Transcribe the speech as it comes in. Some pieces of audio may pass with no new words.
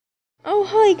Oh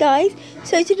hi guys,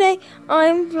 so today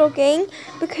I'm vlogging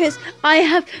because I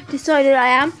have decided I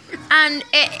am, and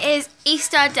it is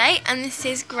Easter day, and this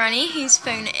is Granny whose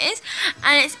phone it is,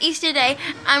 and it's Easter day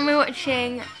and we're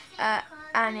watching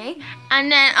Annie, and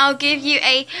then I'll give you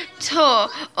a tour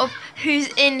of who's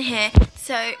in here.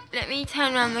 So let me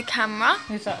turn around the camera.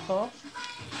 Who's that for?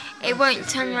 It won't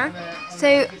turn around.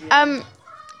 So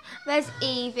there's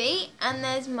Evie, and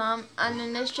there's Mum, and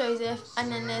then there's Joseph,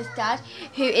 and then there's Dad,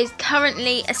 who is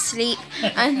currently asleep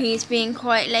and he's being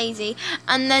quite lazy.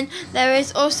 And then there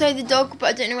is also the dog, but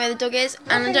I don't know where the dog is,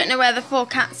 and I don't know where the 4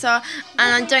 cats are,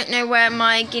 and I don't know where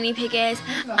my guinea pig is,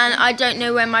 and I don't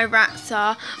know where my rats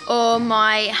are, or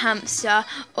my hamster,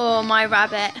 or my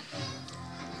rabbit.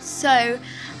 So,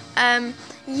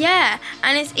 yeah,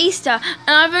 and it's Easter,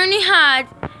 and I've only had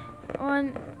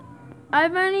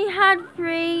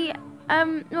 3,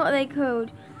 what are they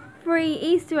called? 3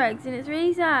 Easter eggs, and it's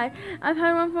really sad. I've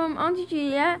had one from Auntie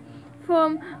Juliet,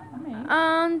 from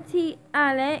Auntie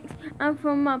Alex, and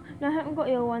from Mum. No, I haven't got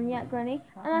your one yet, Granny,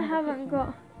 and I haven't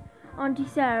got Auntie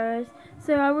Sarah's.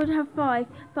 So I would have 5,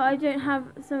 but I don't have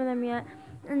some of them yet.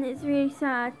 And it's really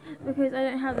sad because I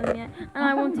don't have them yet, and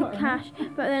I wanted cash,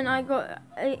 but then I got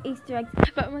Easter eggs.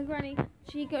 But my granny,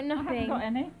 she got nothing. I haven't got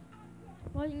any.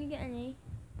 Why didn't you get any?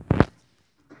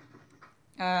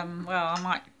 Well, I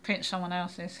might pinch someone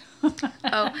else's.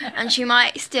 Oh, and she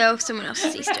might steal someone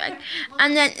else's Easter egg.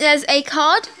 And then there's a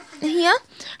card here,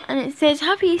 and it says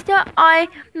Happy Easter. I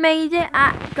made it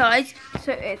at guys,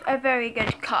 so it's a very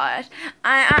good card.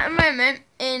 And at the moment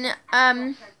in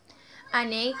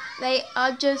Annie, they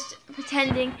are just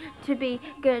pretending to be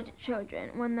good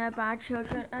children when they're bad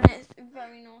children, and it's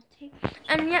very naughty.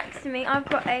 And next to me, I've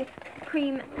got a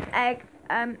cream egg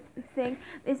thing.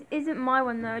 This isn't my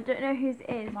one though. I don't know whose it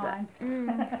is. Mine.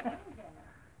 But,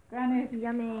 Granny.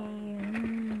 yummy.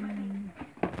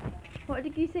 What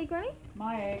did you say, Granny?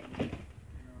 My egg.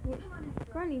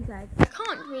 Granny's egg. I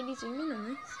can't really zoom in on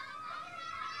this.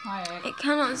 My egg. It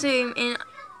cannot zoom in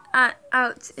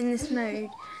out in this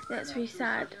mode. That's really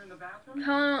sad.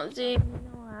 Cannot zoom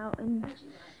in or out in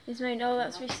this mode. Oh,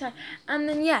 that's really sad. And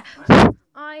then yeah,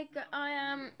 I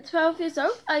am 12 years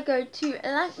old. I go to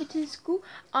Langton School.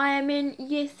 I am in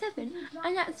year 7,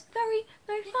 and that's very,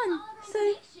 very fun.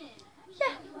 So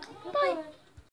yeah, bye.